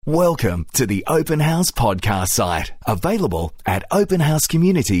Welcome to the Open House podcast site, available at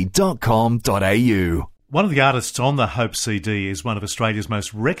openhousecommunity.com.au. One of the artists on the Hope CD is one of Australia's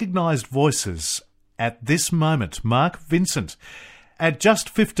most recognised voices at this moment, Mark Vincent. At just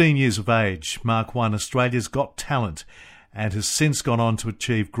 15 years of age, Mark won Australia's Got Talent and has since gone on to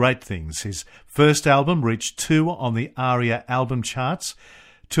achieve great things. His first album reached 2 on the ARIA album charts.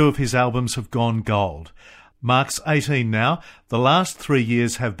 2 of his albums have gone gold. Mark's 18 now. The last 3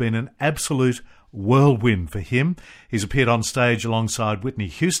 years have been an absolute whirlwind for him. He's appeared on stage alongside Whitney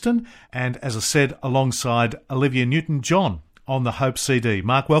Houston and, as I said, alongside Olivia Newton-John on the Hope CD.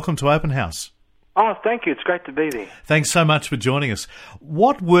 Mark, welcome to Open House. Oh, thank you. It's great to be there. Thanks so much for joining us.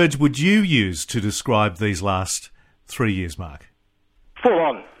 What words would you use to describe these last 3 years, Mark? Full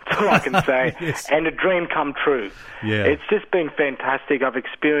on. That's all I can say. Yes. And a dream come true. Yeah. It's just been fantastic. I've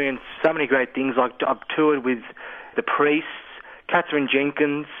experienced so many great things. Like I've toured with the Priests, Catherine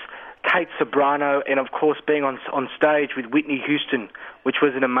Jenkins, Kate Sobrano, and of course being on stage with Whitney Houston, which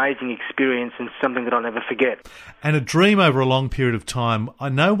was an amazing experience and something that I'll never forget. And a dream over a long period of time. I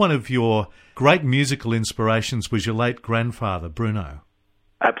know one of your great musical inspirations was your late grandfather, Bruno.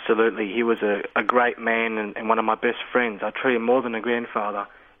 Absolutely. He was a great man and one of my best friends. I treat him more than a grandfather.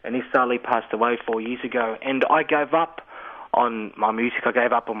 And he sadly passed away 4 years ago. And I gave up on my music. I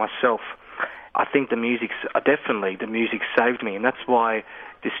gave up on myself. I think the music saved me. And that's why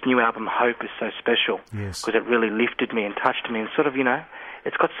this new album, Hope, is so special. Yes. Because it really lifted me and touched me. And sort of,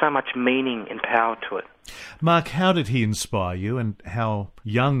 it's got so much meaning and power to it. Mark, how did he inspire you and how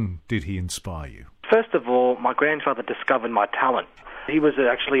young did he inspire you? First of all, my grandfather discovered my talent. He was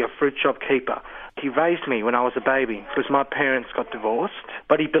actually a fruit shop keeper. He raised me when I was a baby because my parents got divorced,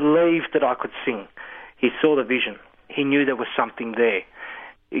 but he believed that I could sing. He saw the vision. He knew there was something there.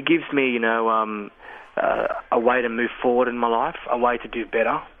 It gives me, a way to move forward in my life, a way to do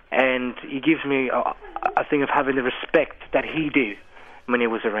better, and he gives me a thing of having the respect that he did when he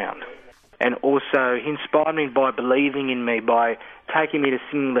was around. And also, he inspired me by believing in me, by taking me to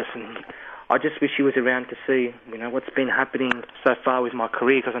singing lessons. I just wish he was around to see, what's been happening so far with my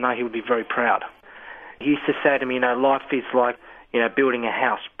career, because I know he would be very proud. He used to say to me, life is like, building a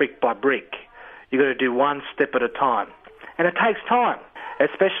house brick by brick. You've got to do one step at a time. And it takes time,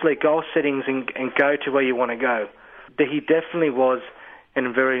 especially goal settings and go to where you want to go. He definitely was a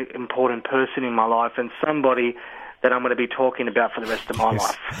very important person in my life and somebody that I'm going to be talking about for the rest of my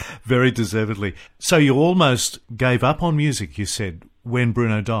life. Very deservedly. So you almost gave up on music, you said, when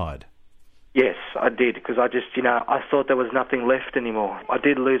Bruno died? Yes, I did, because I just, I thought there was nothing left anymore. I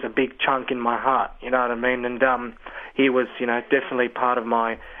did lose a big chunk in my heart, you know what I mean? And he was, definitely part of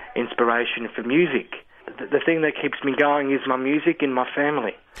my inspiration for music. The thing that keeps me going is my music and my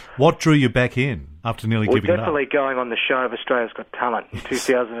family. What drew you back in after nearly giving it up? Definitely going on the show of Australia's Got Talent in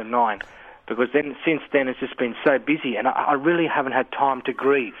 2009, because since then it's just been so busy and I really haven't had time to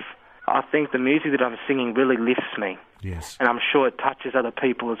grieve. I think the music that I'm singing really lifts me. Yes. And I'm sure it touches other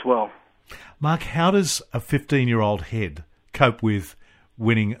people as well. Mark, how does a 15-year-old head cope with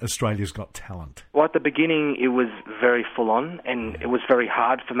winning Australia's Got Talent? Well, at the beginning, it was very full-on, and it was very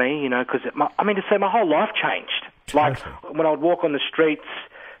hard for me, because, my whole life changed. Totally. Like, when I would walk on the streets,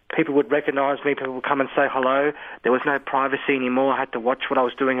 people would recognise me, people would come and say hello. There was no privacy anymore. I had to watch what I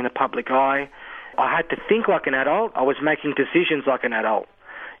was doing in the public eye. I had to think like an adult. I was making decisions like an adult,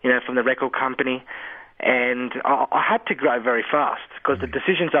 from the record company. And I had to grow very fast because the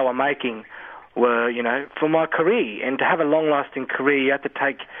decisions I was making were, for my career. And to have a long-lasting career, you have to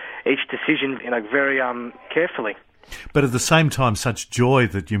take each decision, very carefully. But at the same time, such joy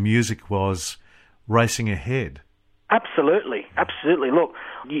that your music was racing ahead. Absolutely, absolutely. Look,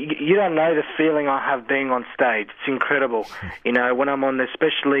 you don't know the feeling I have being on stage. It's incredible. When I'm on,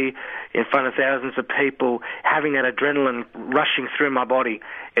 especially in front of thousands of people, having that adrenaline rushing through my body,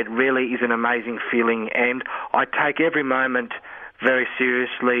 it really is an amazing feeling. And I take every moment very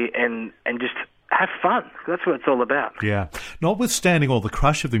seriously and just have fun. That's what it's all about. Yeah. Notwithstanding all the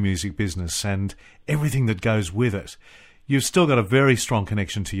crush of the music business and everything that goes with it, you've still got a very strong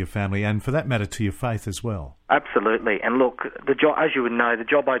connection to your family and, for that matter, to your faith as well. Absolutely. And look, the job, as you would know, the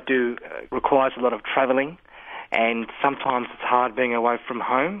job I do requires a lot of travelling, and sometimes it's hard being away from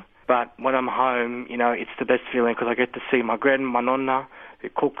home. But when I'm home, it's the best feeling because I get to see my nonna, who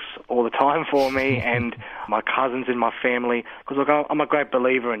cooks all the time for me, and my cousins and my family. Because look, I'm a great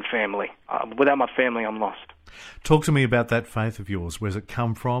believer in family. Without my family, I'm lost. Talk to me about that faith of yours. Where's it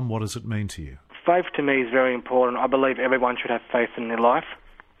come from? What does it mean to you? Faith to me is very important. I believe everyone should have faith in their life,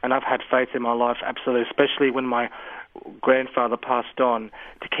 and I've had faith in my life, absolutely, especially when my grandfather passed on.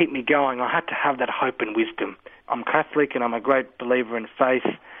 To keep me going, I had to have that hope and wisdom. I'm Catholic and I'm a great believer in faith,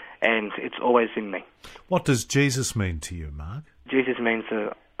 and it's always in me. What does Jesus mean to you, Mark? Jesus means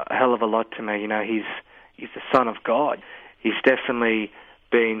a hell of a lot to me. You know, he's the Son of God. He's definitely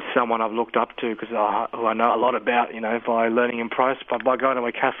been someone I've looked up to, because who I know a lot about, you know, by learning in Christ. By going to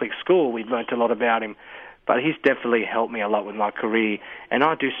a Catholic school, we've learnt a lot about him. But he's definitely helped me a lot with my career, and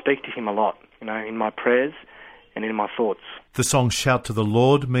I do speak to him a lot, you know, in my prayers and in my thoughts. The song Shout to the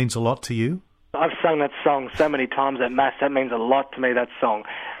Lord means a lot to you? I've sung that song so many times at Mass. That means a lot to me, that song.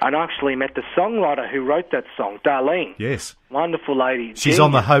 And I actually met the songwriter who wrote that song, Darlene. Yes. Wonderful lady. She's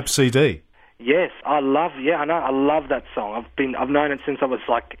on the Hope CD. Yes, I love that song. I've known it since I was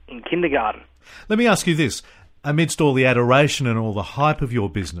like in kindergarten. Let me ask you this. Amidst all the adoration and all the hype of your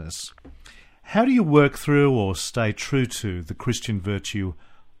business, how do you work through or stay true to the Christian virtue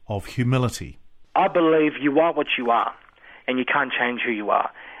of humility? I believe you are what you are, and you can't change who you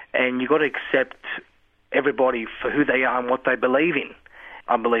are. And you've got to accept everybody for who they are and what they believe in.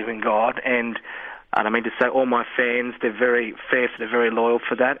 I believe in God, and I mean to say all my fans, they're very fair, they're very loyal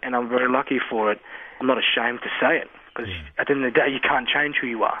for that, and I'm very lucky for it. I'm not ashamed to say it, because at the end of the day, you can't change who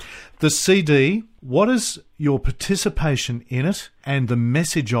you are. The CD, what does your participation in it and the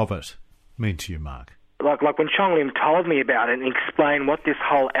message of it mean to you, Mark? Like when Chong Lim told me about it and explained what this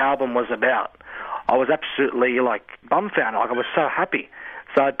whole album was about, I was absolutely like bumfounded. Like I was so happy.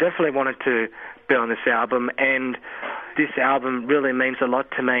 So I definitely wanted to be on this album, and this album really means a lot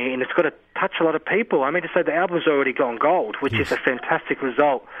to me, and it's got to touch a lot of people. I mean to say the album's already gone gold, which is a fantastic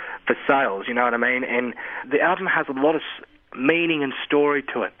result for sales, you know what I mean? And the album has a lot of meaning and story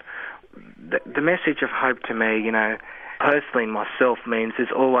to it. The message of hope to me, you know, personally myself, means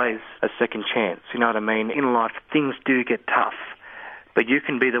there's always a second chance, you know what I mean? In life, things do get tough, but you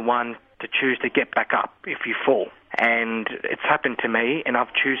can be the one to choose to get back up if you fall. And it's happened to me, and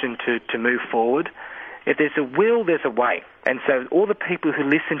I've chosen to move forward. If there's a will, there's a way. And so all the people who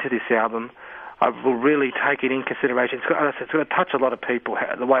listen to this album, I will really take it in consideration. It's going to touch a lot of people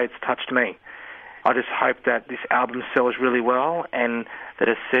the way it's touched me. I just hope that this album sells really well and that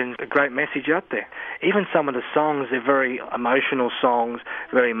it sends a great message out there. Even some of the songs, they're very emotional songs,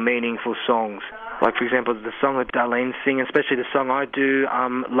 very meaningful songs. Like, for example, the song that Darlene sings, especially the song I do,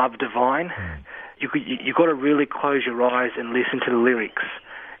 Love Divine. You've got to really close your eyes and listen to the lyrics,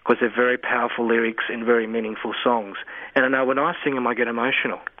 because they're very powerful lyrics and very meaningful songs. And I know when I sing them, I get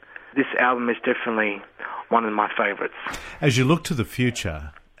emotional. This album is definitely one of my favourites. As you look to the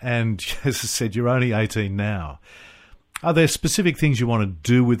future, and as I said, you're only 18 now, are there specific things you want to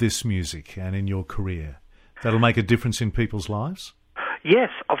do with this music and in your career that'll make a difference in people's lives? Yes,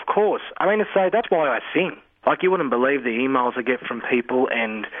 of course. I mean to say, that's why I sing. Like, you wouldn't believe the emails I get from people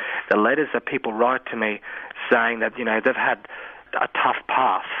and the letters that people write to me saying that, you know, they've had a tough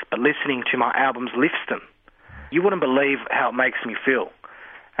path, but listening to my albums lifts them. You wouldn't believe how it makes me feel.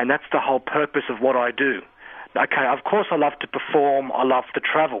 And that's the whole purpose of what I do. Okay, of course I love to perform, I love to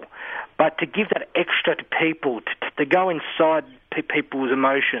travel, but to give that extra to people, to go inside people's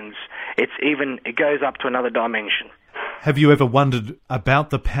emotions, it goes up to another dimension. Have you ever wondered about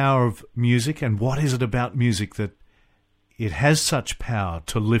the power of music, and what is it about music that it has such power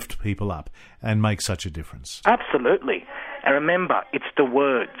to lift people up and make such a difference? Absolutely. And remember, it's the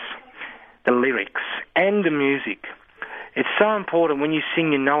words, the lyrics, and the music. It's so important when you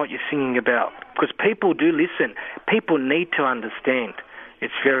sing, you know what you're singing about, because people do listen. People need to understand.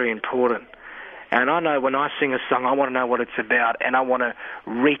 It's very important. And I know when I sing a song, I want to know what it's about, and I want to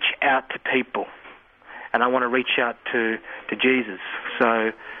reach out to people, and I want to reach out to Jesus.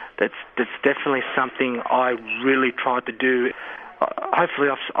 So that's definitely something I really tried to do. Hopefully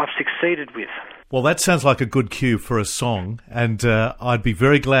I've succeeded with. Well, that sounds like a good cue for a song, and I'd be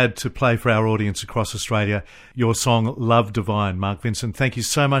very glad to play for our audience across Australia your song Love Divine. Mark Vincent, thank you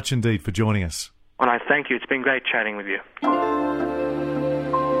so much indeed for joining us. Well, I thank you. It's been great chatting with you.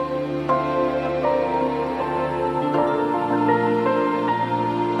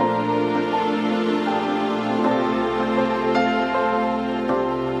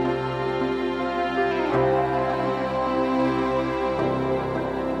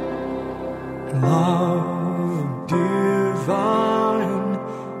 Love divine,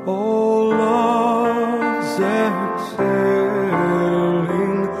 oh love's excelling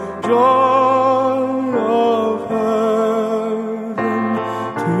joy of heaven,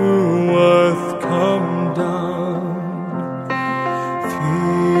 to earth come down,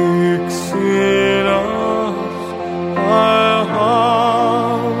 fix in us thy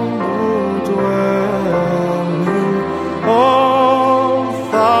humble dwelling, all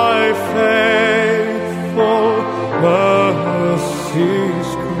thy faith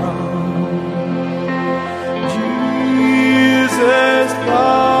mercy's crown. Jesus,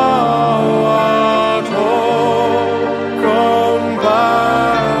 thou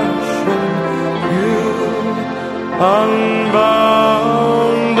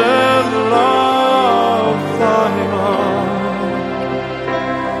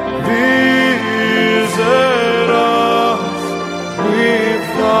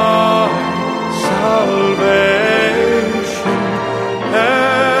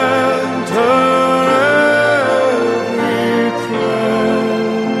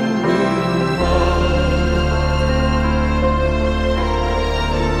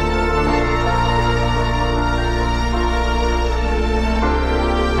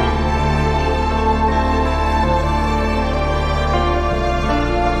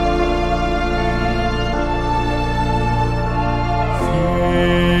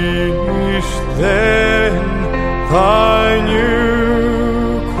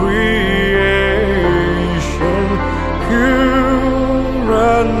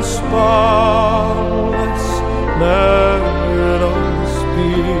spotless, let us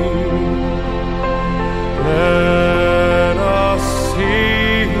be. Let us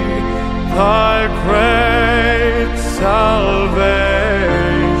see thy great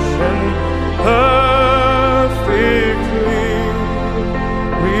salvation perfectly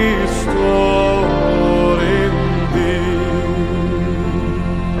restored in thee.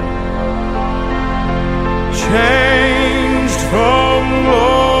 Changed from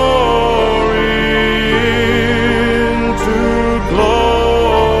glory into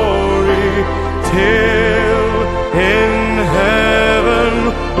glory, till in heaven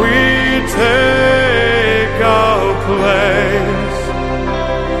we take our place,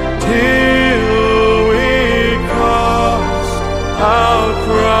 till we cast our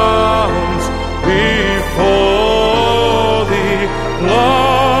crowns before thee,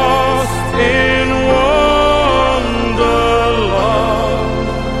 lost in wonderland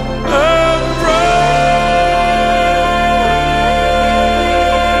and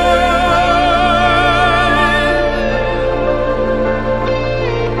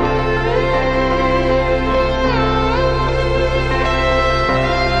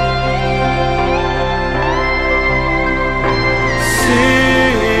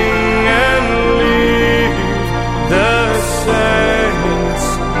sing and leave the saints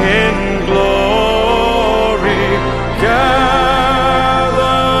in glory,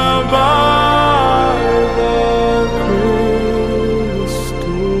 gather by the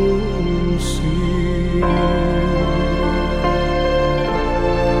crystal sea.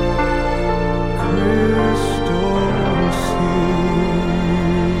 Crystal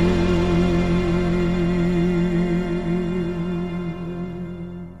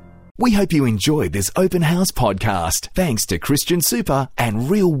We hope you enjoyed this Open House podcast, thanks to Christian Super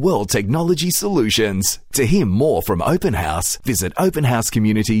and Real World Technology Solutions. To hear more from Open House, visit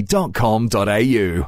openhousecommunity.com.au.